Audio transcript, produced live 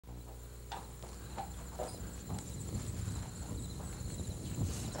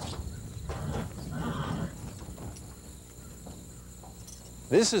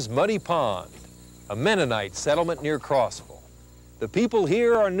This is Muddy Pond, a Mennonite settlement near Crossville. The people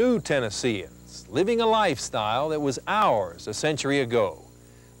here are new Tennesseans, living a lifestyle that was ours a century ago.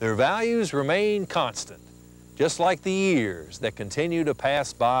 Their values remain constant, just like the years that continue to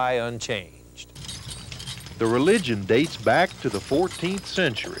pass by unchanged. The religion dates back to the 14th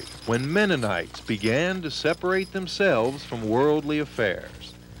century, when Mennonites began to separate themselves from worldly affairs.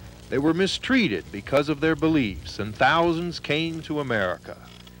 They were mistreated because of their beliefs, and thousands came to America.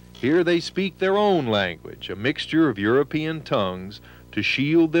 Here they speak their own language, a mixture of European tongues, to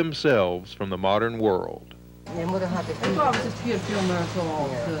shield themselves from the modern world.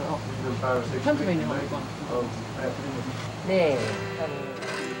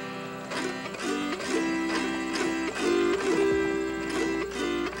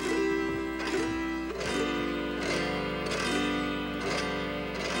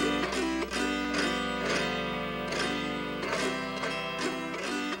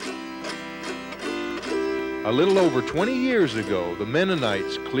 A little over 20 years ago, the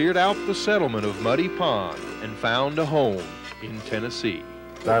Mennonites cleared out the settlement of Muddy Pond and found a home in Tennessee.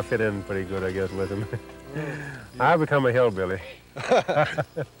 I fit in pretty good, I guess, with them. I've become a hillbilly.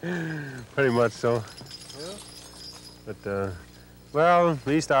 Pretty much so. But, well,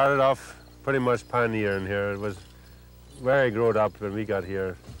 we started off pretty much pioneering here. It was where I grew up when we got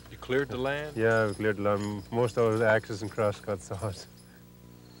here. You cleared the land? Yeah, we cleared the land. Most of the axes and crosscuts out.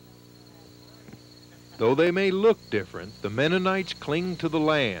 Though they may look different, the Mennonites cling to the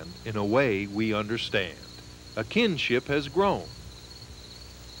land in a way we understand. A kinship has grown.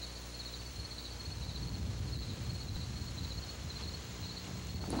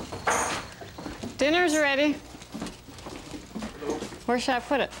 Dinner's ready. Where should I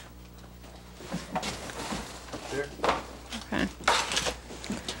put it? There. Okay.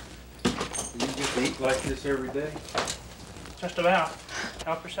 You get to eat like this every day? Just about.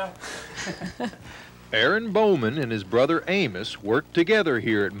 Help yourself. Aaron Bowman and his brother Amos worked together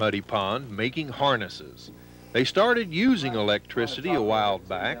here at Muddy Pond making harnesses. They started using electricity a while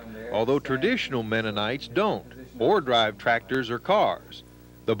back, although traditional Mennonites don't, or drive tractors or cars.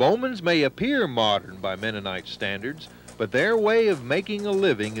 The Bowmans may appear modern by Mennonite standards, but their way of making a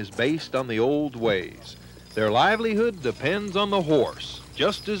living is based on the old ways. Their livelihood depends on the horse,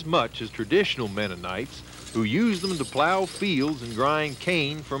 just as much as traditional Mennonites, who use them to plow fields and grind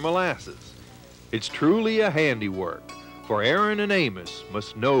cane for molasses. It's truly a handiwork, for Aaron and Amos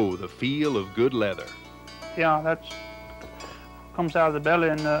must know the feel of good leather. Yeah, that's comes out of the belly,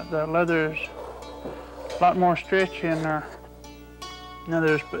 and the leather is a lot more stretchy in there. Now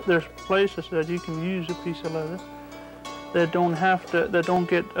there's places that you can use a piece of leather that don't have to, that don't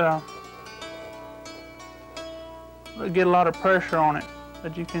get a lot of pressure on it,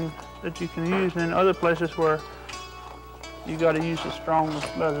 that you can use, and other places where you got to use the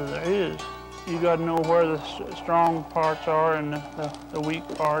strongest leather there is. You got to know where the strong parts are and the weak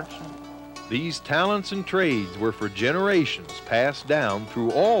parts. These talents and trades were for generations passed down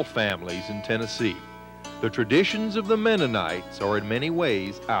through all families in Tennessee. The traditions of the Mennonites are in many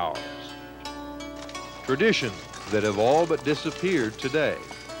ways ours. Traditions that have all but disappeared today,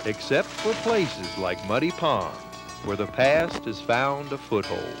 except for places like Muddy Pond, where the past has found a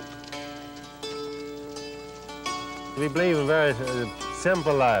foothold. We believe in a very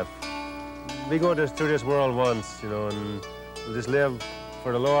simple life. We go through this world once, you know, and we just live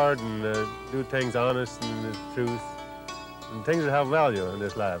for the Lord and do things honest and the truth, and things that have value in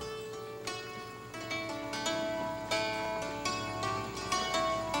this life.